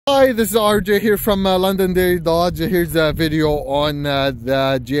Hi, this is RJ here from Londonderry Dodge. Here's a video on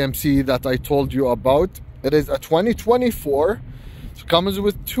the GMC that I told you about. It is a 2024. It comes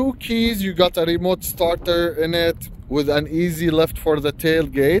with 2 keys. You got a remote starter in it with an easy lift for the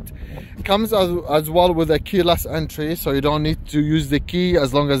tailgate. It comes as well with a keyless entry, so you don't need to use the key.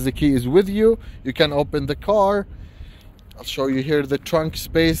 As long as the key is with you, you can open the car. I'll show you here. The trunk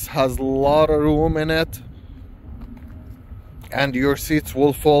space has a lot of room in it, and your seats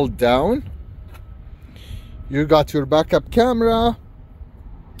will fold down. You got your backup camera,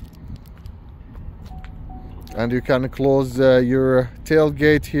 and you can close your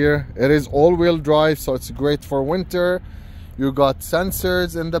tailgate here. It is all-wheel drive, so it's great for winter. You got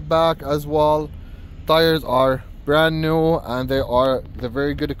sensors in the back as well. Tires are brand new, and they are the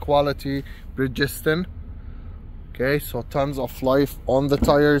very good quality Bridgestone. Okay, so tons of life on the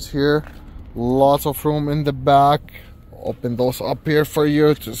tires here. Lots of room in the back. Open those up here for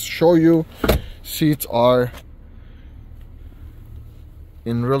you to show you. Seats are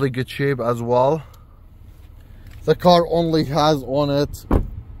in really good shape as well. The car only has on it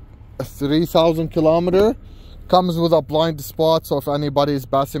a 3,000 kilometer. Comes with a blind spot, so if anybody is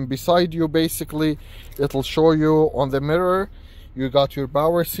passing beside you, basically it'll show you on the mirror. You got your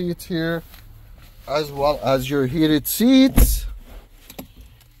power seats here, as well as your heated seats.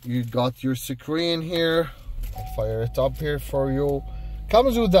 You got your screen here. I'll fire it up here for you.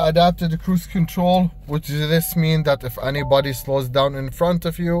 Comes with the adapted cruise control, which this means that if anybody slows down in front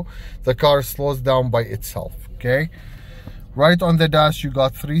of you, the car slows down by itself. Okay, right on the dash you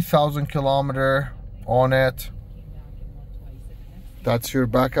got 3,000 kilometer on it. That's your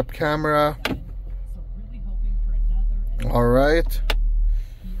backup camera. All right,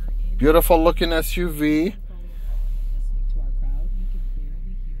 beautiful looking SUV.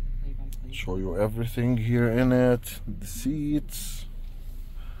 Show you everything here in it. The seats,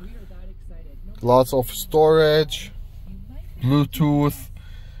 lots of storage, Bluetooth,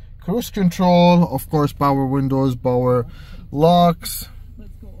 cruise control, of course power windows, power locks.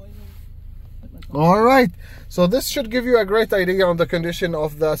 All right, so this should give you a great idea on the condition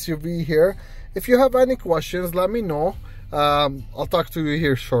of the SUV here. If you have any questions, let me know. I'll talk to you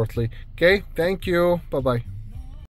here shortly. Okay, thank you. Bye bye.